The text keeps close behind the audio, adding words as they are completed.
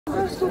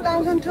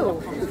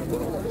2002.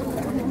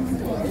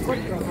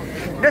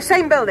 The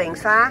same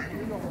buildings, huh?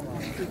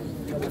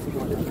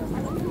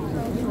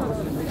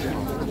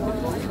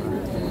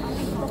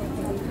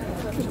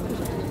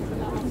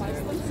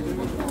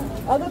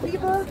 Other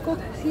people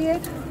could see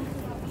it.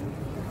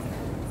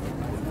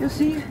 You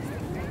see?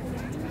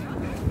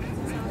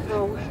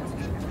 No.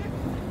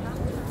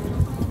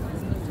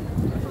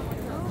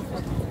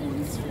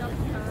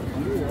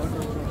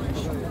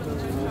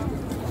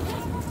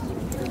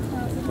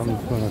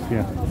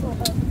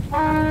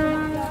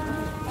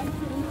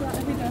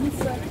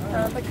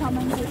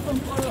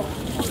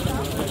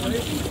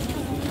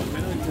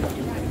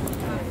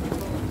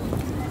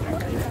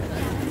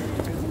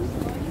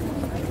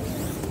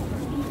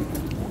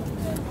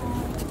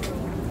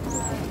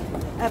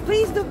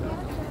 Please do.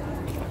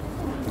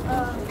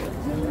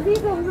 The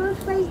people will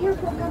stay here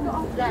for a couple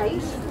of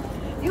days.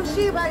 You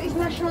see where is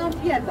National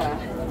Theatre.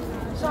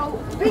 So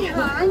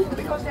behind,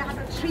 because there are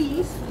the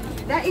trees,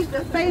 there is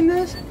the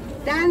famous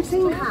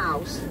dancing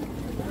house.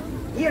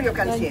 Here you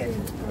can see it.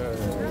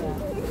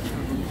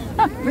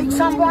 Which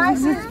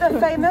symbolizes the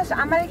famous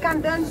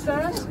American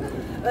dancers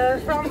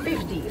from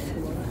 50s.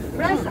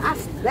 Dressed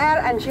as Blair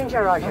and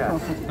Ginger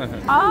Rogers.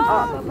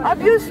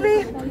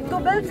 Obviously, to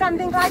build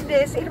something like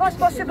this, it was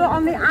possible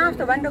only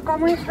after when the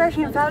communist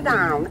regime fell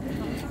down.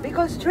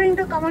 Because during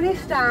the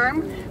communist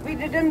time, we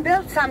didn't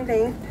build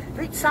something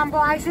which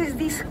symbolizes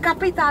these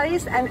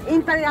capitalist and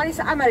imperialist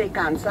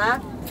Americans. Huh?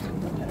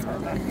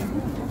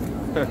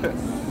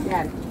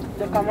 Yeah,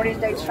 the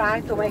communists, they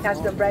tried to make us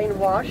the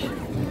brainwash,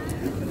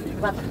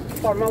 but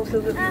for most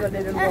of the people it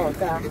didn't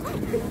work.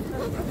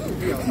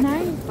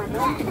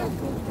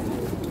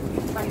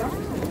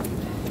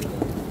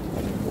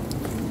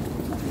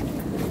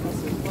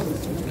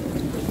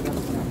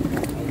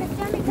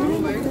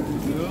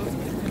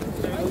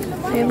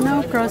 I am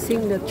now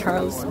crossing the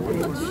Charles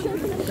Bridge.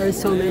 There are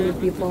so many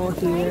people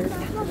here.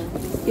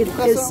 It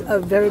is a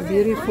very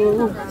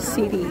beautiful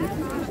city,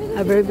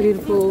 a very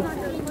beautiful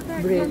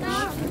bridge.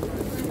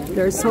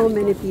 There are so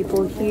many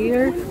people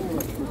here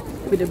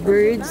with the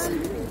birds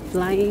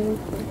flying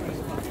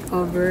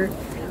over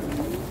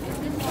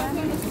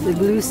the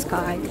blue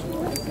sky.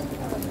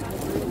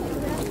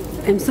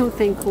 I'm so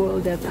thankful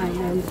that I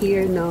am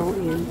here now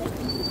in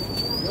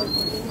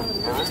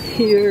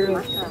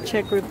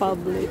Czech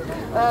Republic.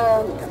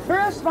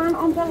 First one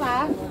on the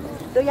left,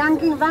 the young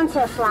King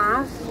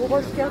Wenceslas, who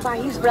was killed by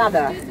his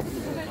brother.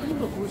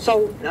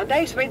 So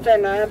there is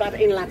written, but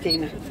in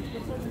Latin,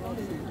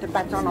 the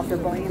patron of the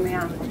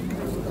Bohemia.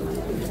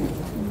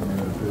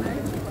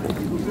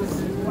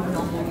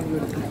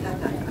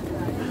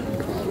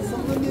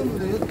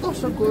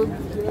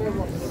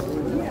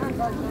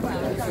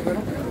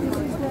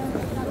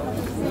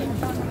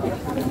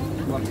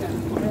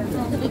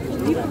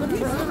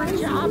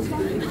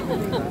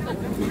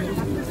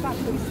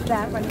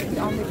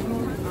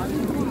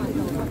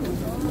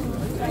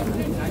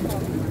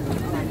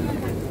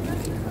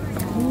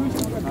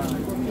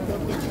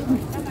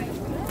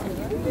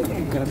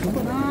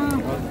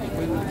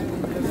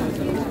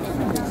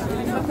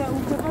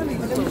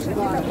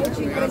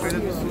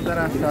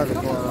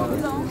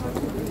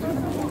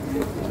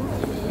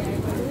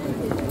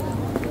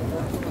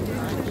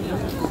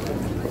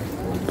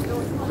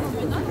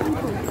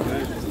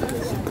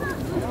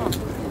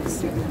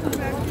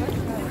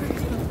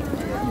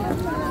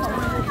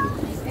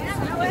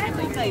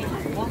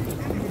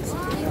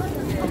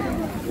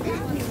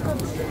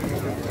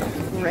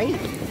 Great.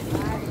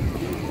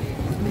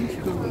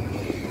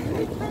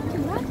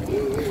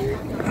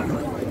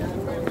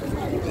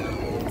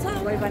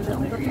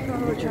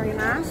 Join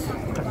us.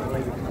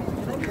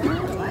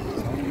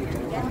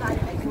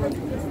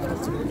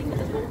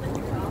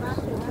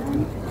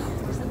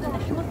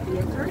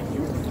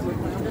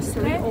 The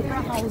three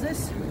opera houses.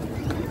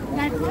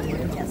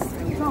 Yes.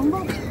 So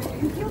look,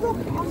 if you look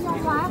on your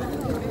left,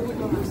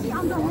 you see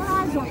on the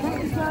horizon there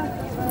is a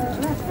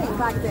thing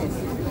like this.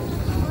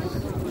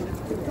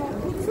 So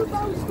it's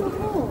supposed to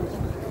move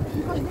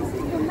because this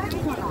is the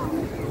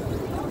Mediterranean.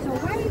 So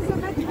where is the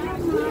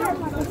Mediterranean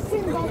like a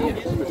symbol of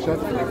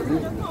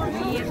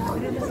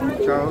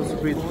Charles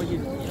Bridge.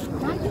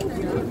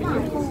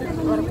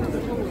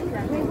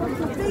 They were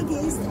the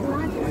biggest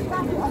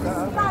statue of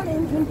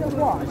Stalin in the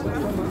world.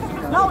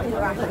 No, in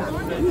Russia.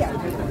 Here.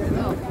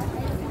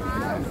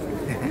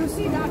 You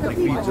see the other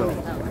people.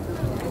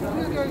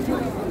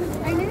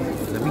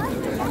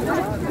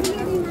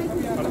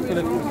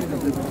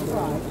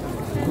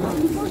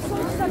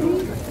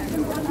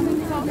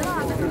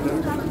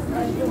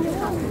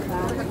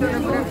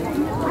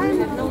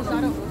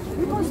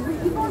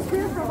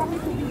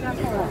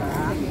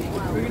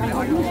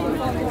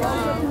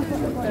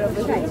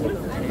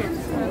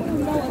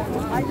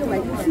 By the way,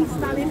 you see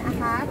Stalin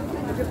ahead,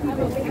 the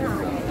people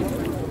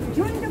behind.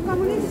 During the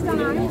communist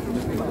time,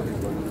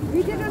 we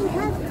didn't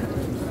have,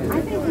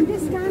 I think in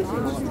this country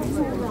it was not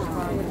so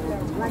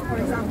wrong. Like for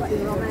example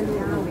in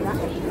Romania or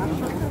Russia.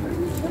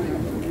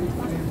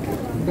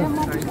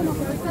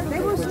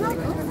 There was not.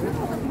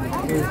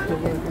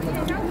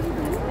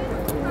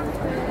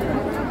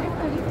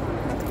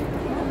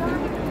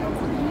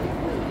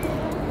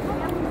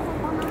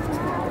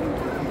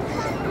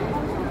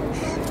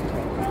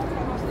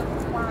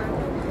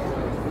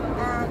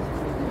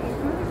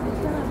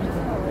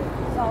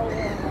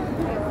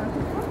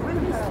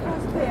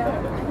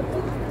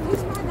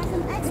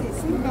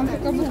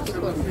 They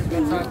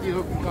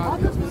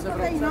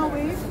know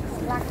it,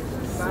 like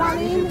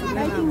Stalin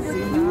making the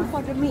glue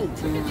for the meat.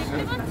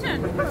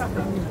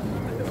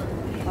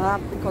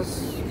 Because,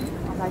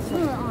 as I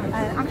said,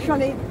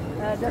 actually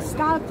the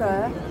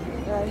sculptor,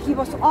 he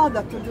was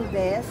ordered to do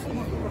this.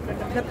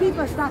 The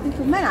people started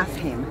to menace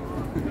him.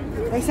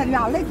 They said, "You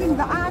are licking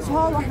the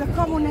asshole of the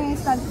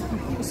communists." And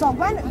so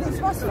when this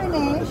was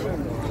finished,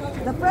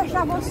 the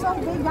pressure was so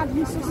big that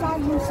he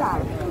suicided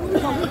himself.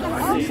 So we can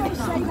also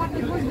say that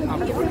it was the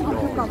beginning of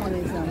the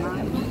communism.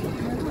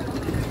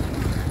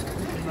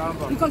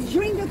 Because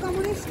during the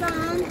communist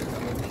time,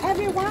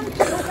 everyone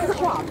got a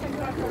job.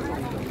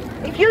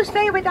 If you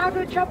stay without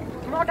a job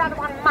more than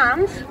 1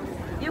 month,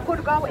 you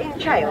could go in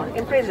jail,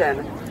 in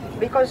prison,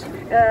 because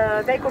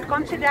they could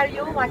consider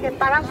you like a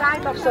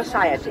parasite of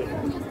society.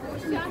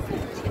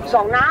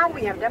 So now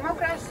we have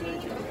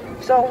democracy,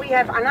 so we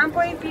have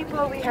unemployed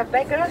people, we have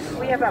beggars,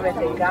 we have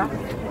everything.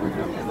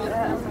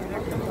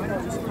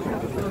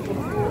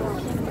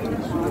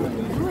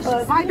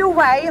 By the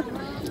way,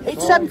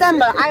 it's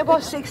September, I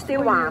was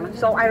 61,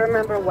 so I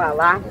remember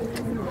well.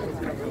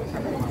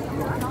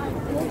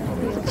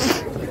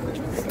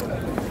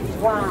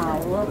 Wow,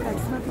 look at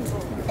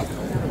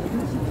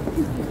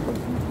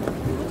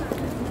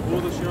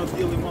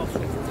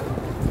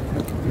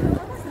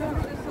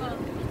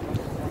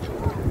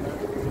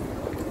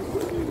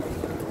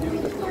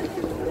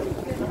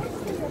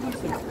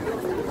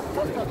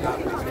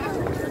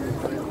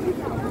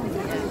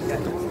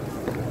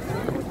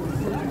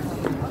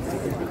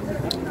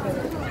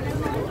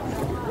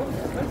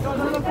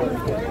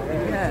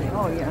yeah,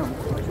 oh yeah.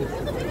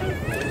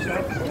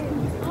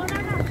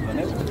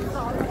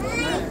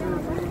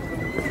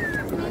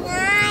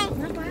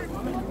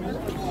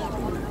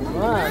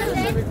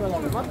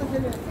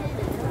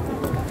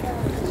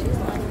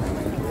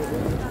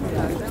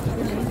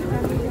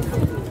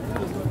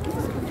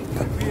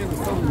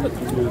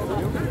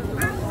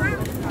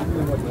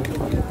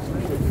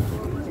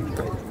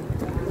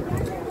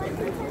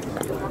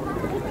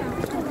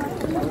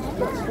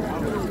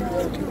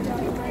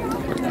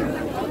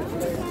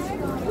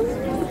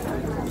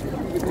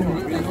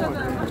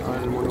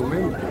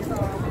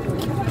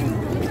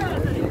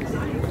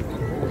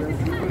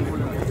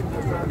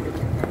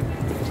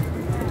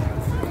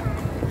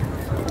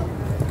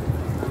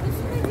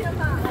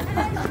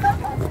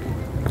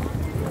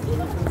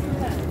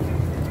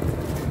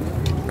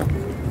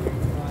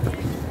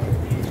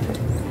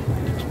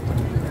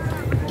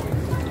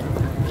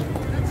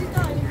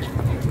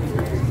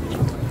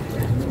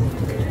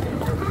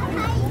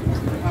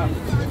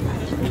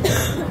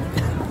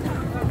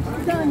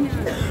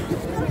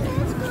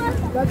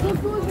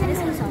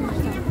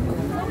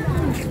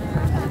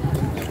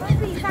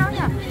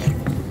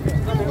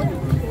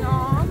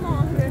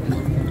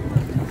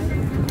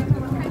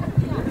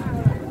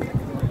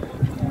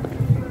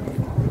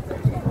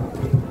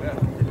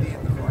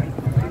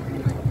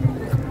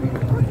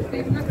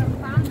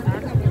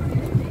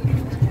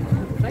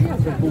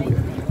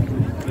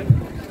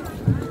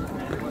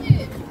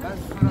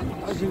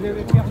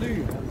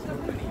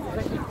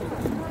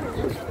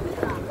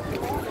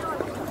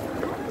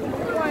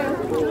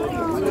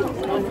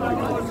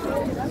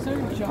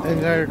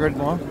 record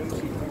mo?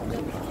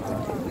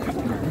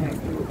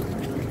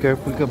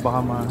 Careful ka, baka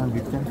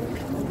mahagit yan.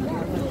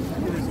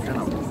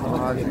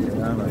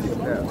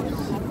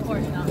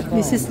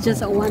 This is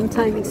just a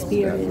one-time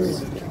experience.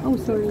 Oh,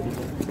 sorry.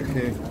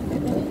 Okay.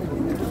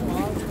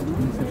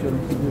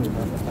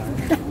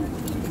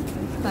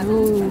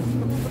 Oh.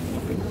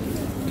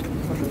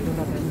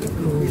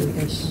 Oh my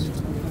gosh.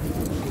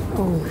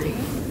 Oh my.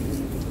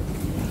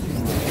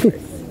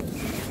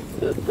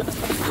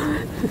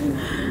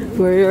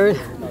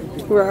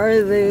 Where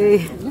are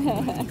they?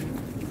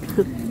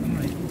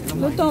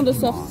 Le temps de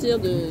sortir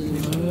de...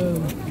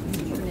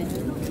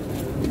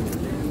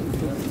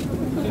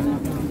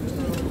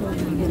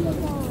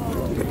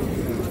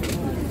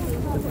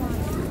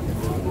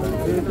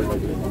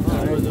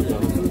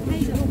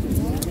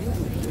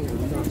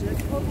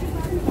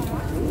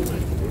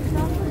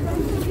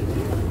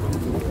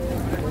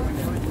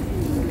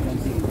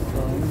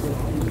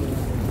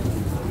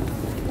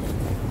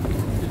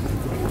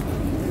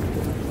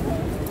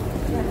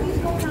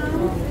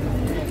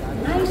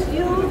 Nice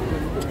view.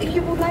 If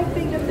you would like to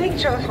take a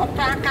picture of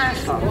Prague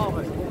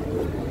Castle.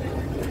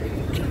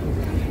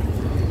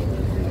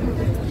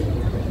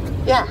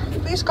 Yeah,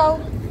 please go.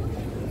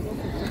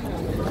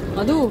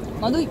 Madhu.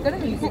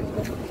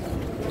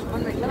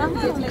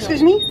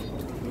 Excuse me?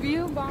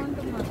 View bound.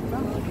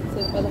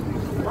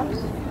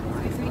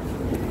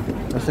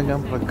 Nasaan ka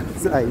ang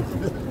pagkasay?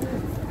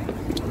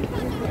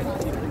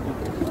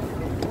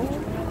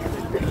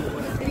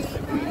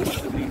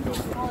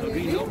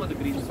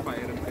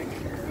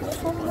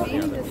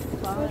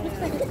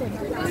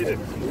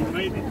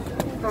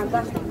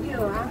 Fantastic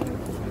view, huh?